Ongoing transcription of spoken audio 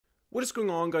What is going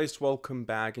on, guys? Welcome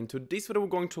back. In today's video we're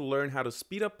going to learn how to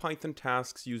speed up Python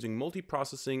tasks using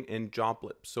multiprocessing and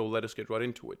Joblib. So let us get right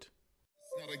into it.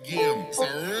 It's not a game, it's a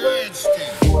rich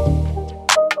thing.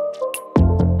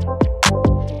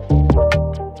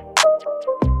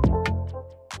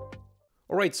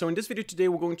 Alright, so in this video today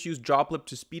we're going to use Joblib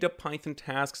to speed up Python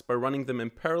tasks by running them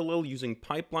in parallel using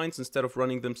pipelines instead of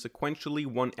running them sequentially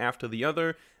one after the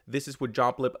other. This is what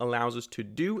Joblib allows us to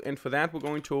do, and for that we're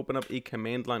going to open up a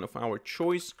command line of our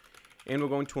choice and we're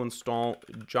going to install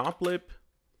Joblib.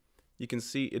 You can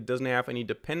see it doesn't have any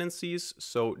dependencies,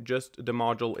 so just the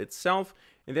module itself,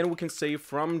 and then we can say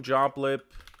from Joblib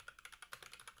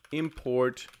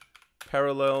import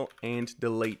parallel and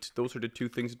delete. Those are the two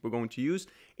things that we're going to use.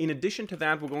 In addition to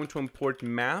that, we're going to import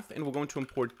math and we're going to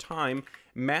import time.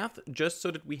 Math just so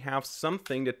that we have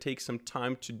something that takes some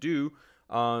time to do,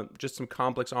 just some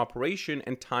complex operation,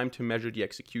 and time to measure the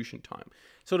execution time.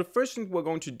 So the first thing we're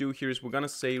going to do here is we're going to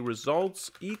say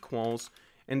results equals,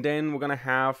 and then we're going to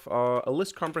have a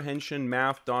list comprehension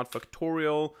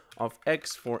math.factorial of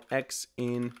x for x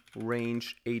in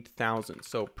range 8000.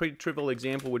 So pretty trivial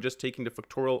example. We're just taking the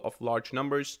factorial of large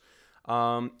numbers.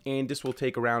 And this will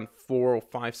take around 4 or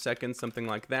 5 seconds, something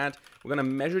like that. We're going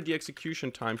to measure the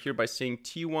execution time here by saying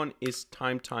t1 is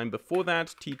time before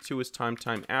that, t2 is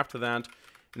time after that,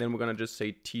 and then we're going to just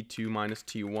say t2 minus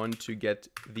t1 to get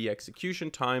the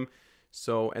execution time.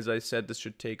 So as I said, this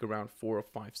should take around 4 or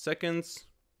 5 seconds.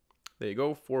 There you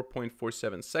go,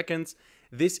 4.47 seconds.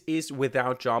 This is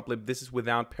without Joblib. This is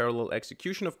without parallel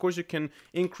execution. Of course, you can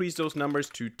increase those numbers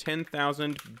to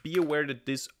 10,000. Be aware that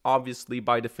this obviously,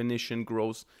 by definition,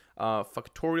 grows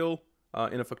factorial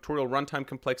in a factorial runtime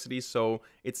complexity. So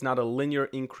it's not a linear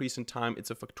increase in time. It's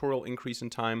a factorial increase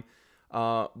in time.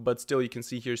 But still, you can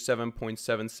see here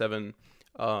 7.77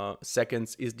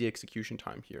 seconds is the execution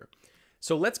time here.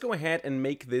 So let's go ahead and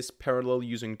make this parallel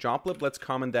using Joblib. Let's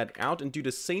comment that out and do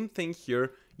the same thing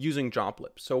here using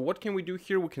Joblib. So what can we do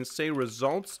here? We can say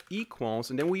results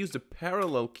equals, and then we use the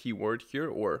parallel keyword here,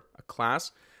 or a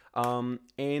class,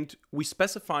 and we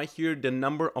specify here the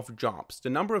number of jobs. The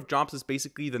number of jobs is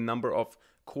basically the number of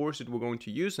cores that we're going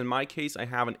to use. In my case, I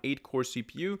have an 8-core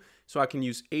CPU, so I can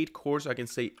use 8 cores. I can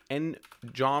say n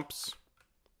jobs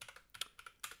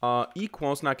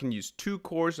equals, and I can use 2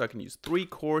 cores, I can use 3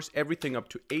 cores, everything up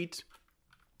to 8.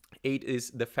 8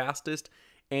 is the fastest.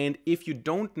 And if you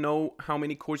don't know how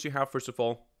many cores you have, first of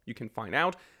all, you can find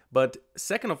out. But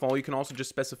second of all, you can also just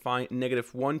specify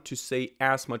 -1 to say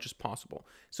as much as possible.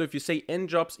 So if you say n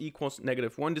jobs equals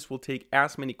 -1, this will take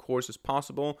as many cores as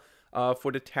possible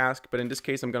for the task. But in this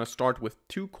case, I'm going to start with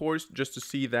 2 cores just to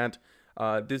see that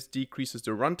this decreases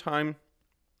the runtime.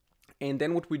 And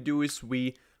then what we do is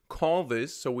we call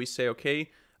this, so we say,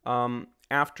 okay,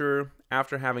 after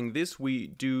having this, we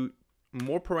do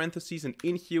more parentheses, and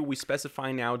in here we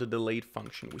specify now the delete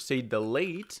function. We say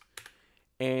delete,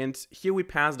 and here we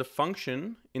pass the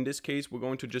function. In this case, we're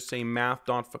going to just say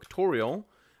math.factorial.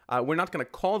 We're not going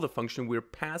to call the function, we're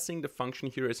passing the function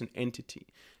here as an entity.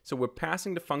 So we're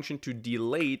passing the function to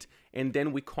delete, and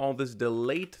then we call this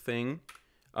delete thing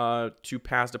to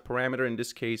pass the parameter, in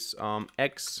this case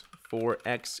x for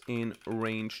x in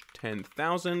range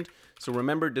 10,000. So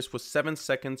remember, this was 7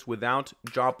 seconds without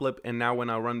Joblib, and now when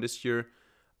I run this here,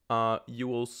 you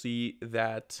will see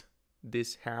that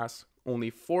this has only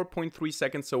 4.3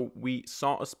 seconds. So we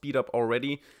saw a speed up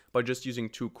already by just using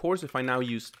 2 cores. If I now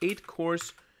use 8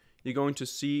 cores, you're going to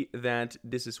see that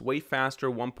this is way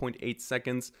faster, 1.8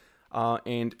 seconds.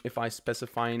 And if I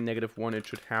specify -1, it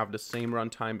should have the same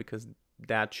runtime because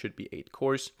that should be 8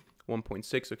 cores,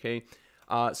 1.6, okay?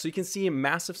 So you can see a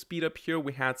massive speed up here.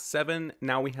 We had 7,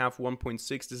 now we have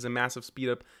 1.6. This is a massive speed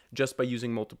up just by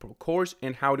using multiple cores.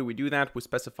 And how do we do that? We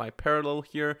specify parallel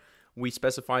here. We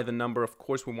specify the number of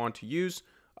cores we want to use.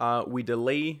 We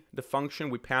delay the function.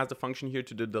 We pass the function here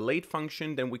to the delete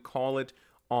function. Then we call it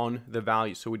on the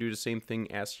value. So we do the same thing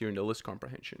as here in the list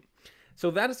comprehension. So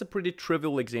that is a pretty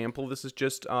trivial example. This is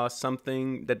just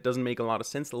something that doesn't make a lot of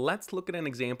sense. Let's look at an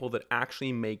example that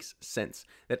actually makes sense,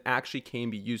 that actually can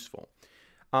be useful.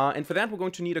 And for that, we're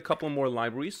going to need a couple more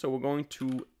libraries. So we're going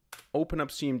to open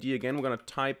up CMD again. We're going to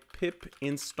type pip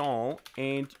install,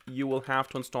 and you will have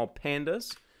to install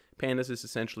pandas. Pandas is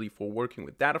essentially for working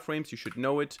with data frames. You should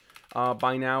know it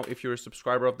by now if you're a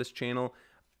subscriber of this channel.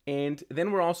 And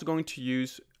then we're also going to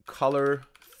use color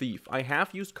thief. I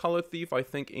have used color thief, I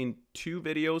think, in 2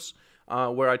 videos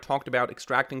where I talked about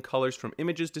extracting colors from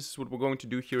images. This is what we're going to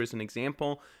do here as an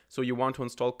example. So you want to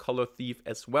install color thief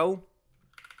as well.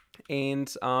 And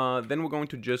then we're going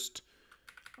to just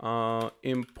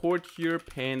import here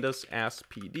pandas as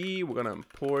PD. We're going to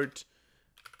import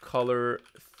color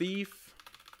thief.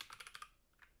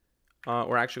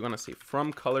 We're actually going to say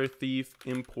from color thief,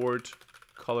 import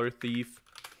color thief.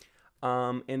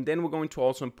 And then we're going to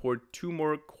also import 2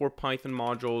 more core Python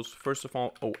modules. First of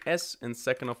all, OS, and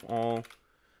second of all,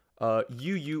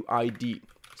 UUID.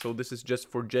 So this is just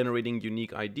for generating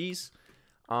unique IDs.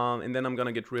 And then I'm going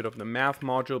to get rid of the math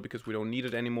module because we don't need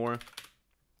it anymore.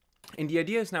 And the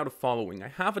idea is now the following. I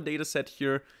have a data set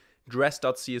here,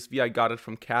 dress.csv. I got it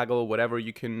from Kaggle, whatever.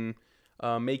 You can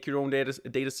make your own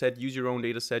data set, use your own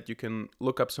data set. You can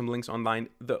look up some links online.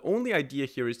 The only idea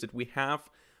here is that we have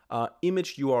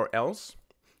image URLs.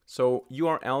 So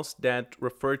URLs that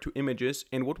refer to images.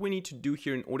 And what we need to do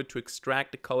here in order to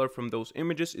extract the color from those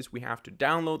images is we have to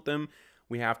download them,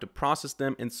 we have to process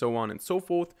them, and so on and so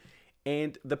forth.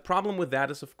 And the problem with that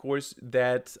is, of course,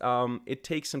 that it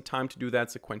takes some time to do that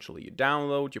sequentially. You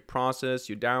download, you process,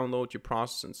 you download, you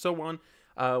process, and so on.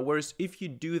 Whereas if you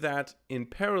do that in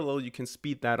parallel, you can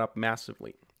speed that up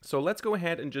massively. So let's go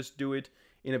ahead and just do it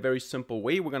in a very simple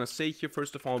way. We're going to say here,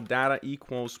 first of all, data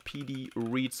equals pd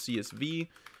read CSV.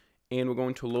 And we're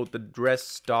going to load the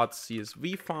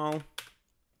dress.csv file.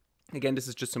 Again, this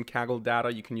is just some Kaggle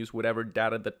data. You can use whatever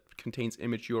data that contains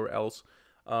image URLs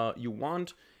you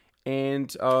want. And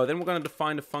then we're going to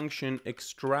define the function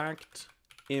extract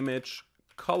image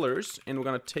colors. And we're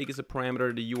going to take as a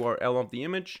parameter the URL of the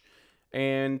image.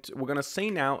 And we're going to say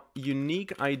now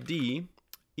unique ID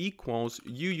equals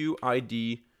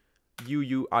UUID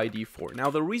UUID4. Now,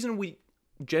 the reason we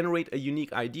generate a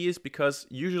unique ID is because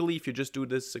usually if you just do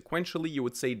this sequentially, you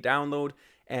would say download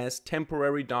as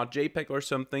temporary.jpg or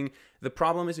something. The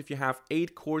problem is if you have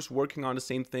 8 cores working on the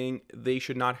same thing, they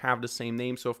should not have the same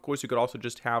name. So of course you could also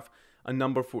just have a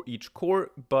number for each core,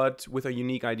 but with a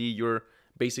unique ID, you're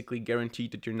basically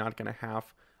guaranteed that you're not going to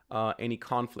have any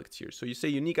conflicts here. So you say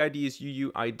unique ID is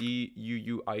UUID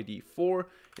UUID4,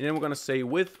 and then we're going to say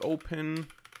with open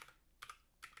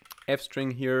f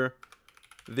string here,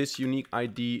 this unique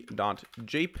ID dot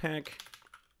JPEG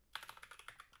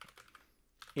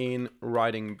in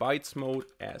writing bytes mode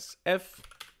as f.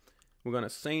 We're going to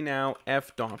say now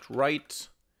f dot write,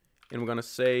 and we're going to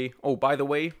say, oh, by the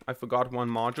way, I forgot one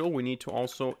module. We need to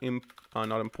also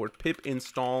pip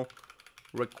install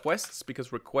requests,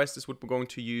 because request is what we're going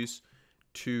to use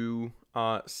to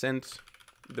send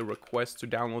the request to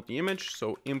download the image.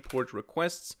 So import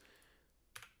requests,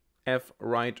 f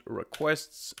write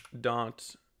requests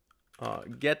dot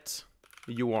get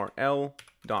URL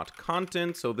dot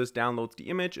content. So this downloads the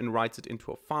image and writes it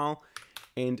into a file.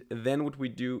 And then what we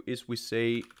do is we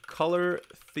say color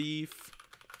thief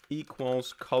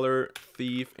equals color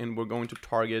thief, and we're going to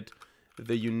target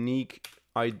the unique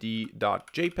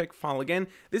ID.jpg file. Again,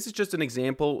 this is just an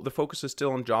example. The focus is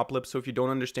still on Joblib, so if you don't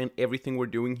understand everything we're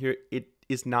doing here, it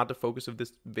is not the focus of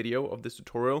this video, of this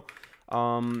tutorial.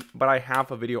 But I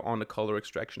have a video on the color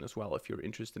extraction as well if you're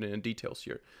interested in the details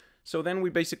here. So then we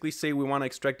basically say we want to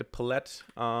extract the palette,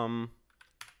 or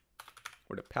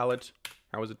the palette,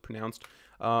 how is it pronounced,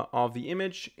 of the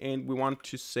image, and we want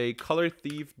to say color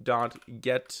thief dot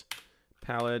get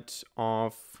palette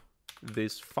of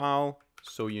this file.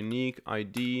 So unique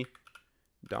ID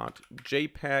dot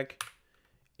JPEG,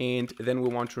 and then we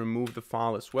want to remove the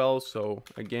file as well. So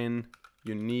again,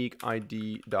 unique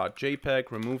ID dot JPEG,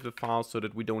 remove the file so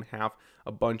that we don't have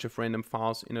a bunch of random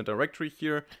files in a directory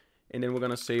here. And then we're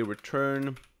going to say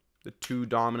return the 2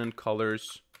 dominant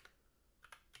colors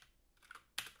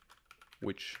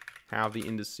which have the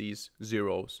indices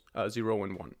 0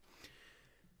 and 1.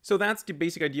 So that's the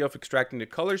basic idea of extracting the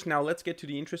colors. Now let's get to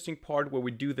the interesting part where we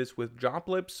do this with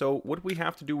Joblib. So what we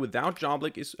have to do without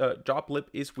Joblib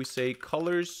is we say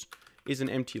colors is an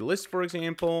empty list, for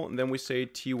example, and then we say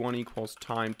t1 equals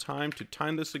time to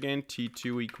time this again,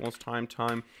 t2 equals time,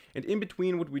 and in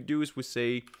between what we do is we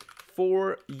say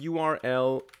for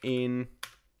URL in,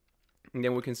 and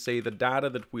then we can say the data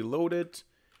that we loaded,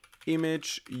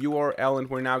 image URL, and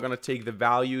we're now going to take the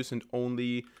values and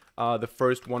only the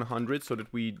first 100 so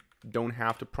that we don't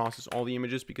have to process all the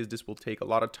images, because this will take a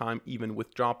lot of time even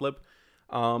with Joblib.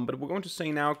 But we're going to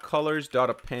say now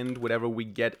colors.append whatever we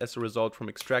get as a result from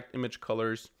extract image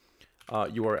colors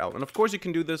URL. And of course you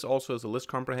can do this also as a list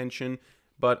comprehension,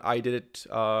 but I did it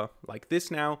like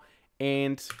this now.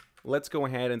 And let's go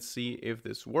ahead and see if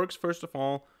this works. First of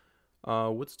all,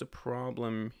 what's the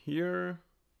problem here?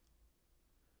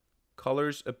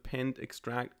 Colors append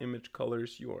extract image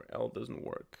colors URL doesn't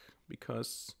work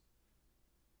because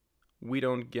we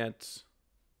don't get,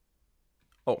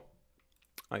 oh,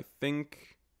 I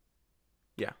think,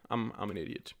 yeah, I'm an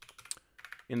idiot.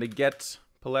 In the get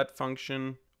palette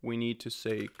function, we need to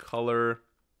say color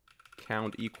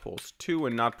count equals 2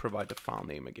 and not provide the file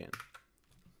name again.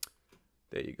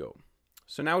 There you go.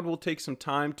 So now it will take some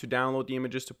time to download the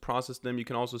images, to process them. You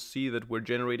can also see that we're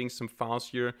generating some files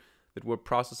here, that we're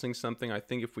processing something. I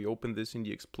think if we open this in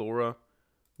the Explorer,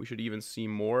 we should even see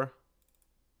more.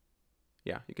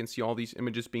 Yeah, you can see all these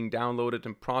images being downloaded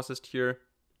and processed here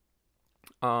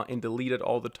and deleted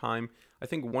all the time. I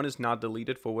think one is not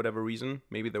deleted for whatever reason.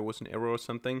 Maybe there was an error or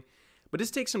something. But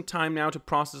this takes some time now to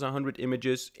process 100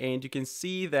 images, and you can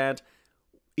see that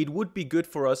it would be good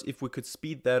for us if we could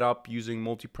speed that up using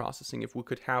multiprocessing. If we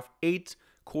could have 8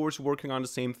 cores working on the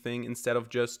same thing instead of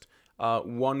just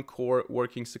 1 core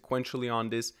working sequentially on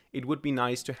this, it would be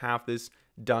nice to have this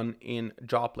done in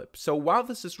Joblib. So while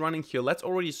this is running here, let's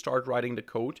already start writing the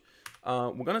code.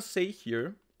 We're gonna say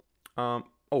here,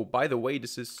 oh, by the way,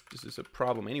 this is a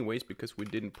problem anyways because we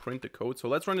didn't print the code. So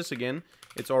let's run this again.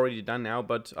 It's already done now,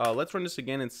 but let's run this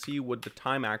again and see what the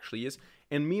time actually is.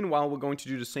 And meanwhile, we're going to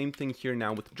do the same thing here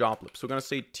now with Joblib. So we're gonna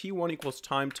say t1 equals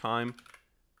time,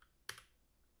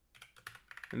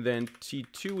 and then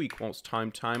t2 equals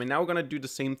time. And now we're gonna do the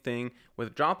same thing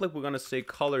with Joblib. We're gonna say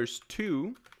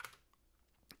colors2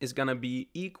 is gonna be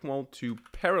equal to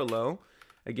parallel.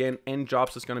 Again, end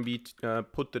jobs is gonna be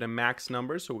put to the max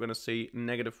number. So we're gonna say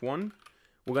 -1.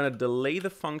 We're gonna delay the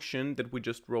function that we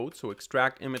just wrote. So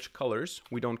extract image colors.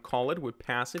 We don't call it, we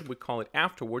pass it. We call it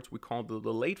afterwards. We call the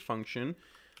delayed function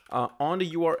on the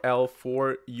URL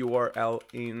for URL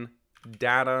in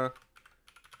data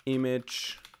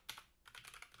image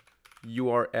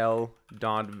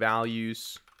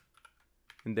URL.values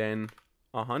and then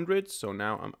 100. So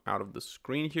now I'm out of the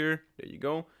screen here. There you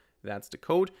go. That's the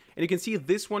code. And you can see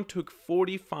this one took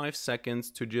 45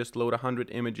 seconds to just load 100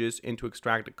 images and to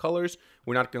extract the colors.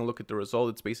 We're not going to look at the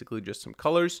result. It's basically just some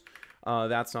colors.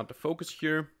 That's not the focus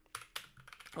here.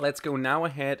 Let's go now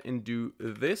ahead and do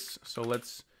this. So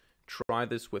let's try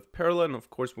this with parallel. And of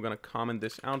course, we're going to comment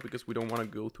this out because we don't want to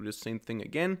go through the same thing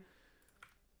again.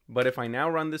 But if I now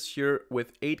run this here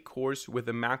with 8 cores with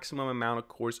the maximum amount of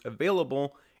cores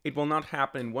available, it will not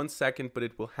happen in 1 second, but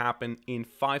it will happen in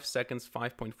 5 seconds,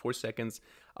 5.4 seconds.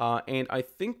 And I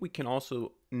think we can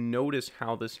also notice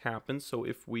how this happens. So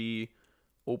if we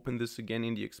open this again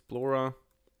in the Explorer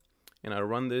and I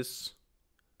run this,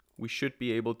 we should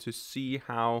be able to see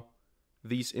how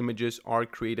these images are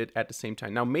created at the same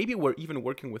time. Now, maybe we're even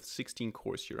working with 16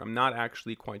 cores here. I'm not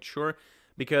actually quite sure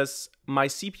because my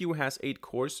CPU has 8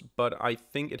 cores, but I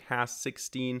think it has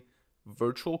 16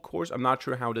 virtual cores. I'm not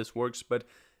sure how this works, but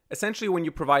essentially when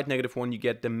you provide -1, you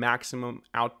get the maximum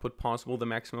output possible, the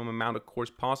maximum amount of cores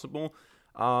possible.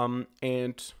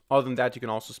 And other than that, you can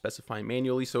also specify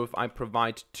manually. So if I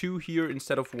provide 2 here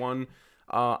instead of 1,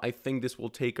 I think this will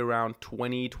take around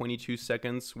 22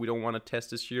 seconds. We don't want to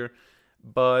test this here.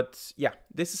 But yeah,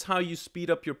 this is how you speed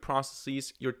up your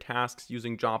processes, your tasks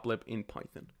using Joblib in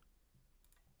Python.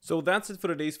 So that's it for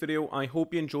today's video. I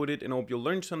hope you enjoyed it and hope you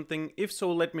learned something. If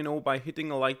so, let me know by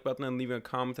hitting a like button and leaving a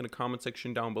comment in the comment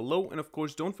section down below. And of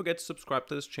course, don't forget to subscribe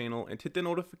to this channel and hit the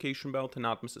notification bell to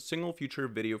not miss a single future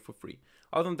video for free.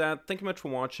 Other than that, thank you much for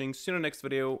watching. See you in the next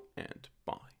video and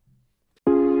bye.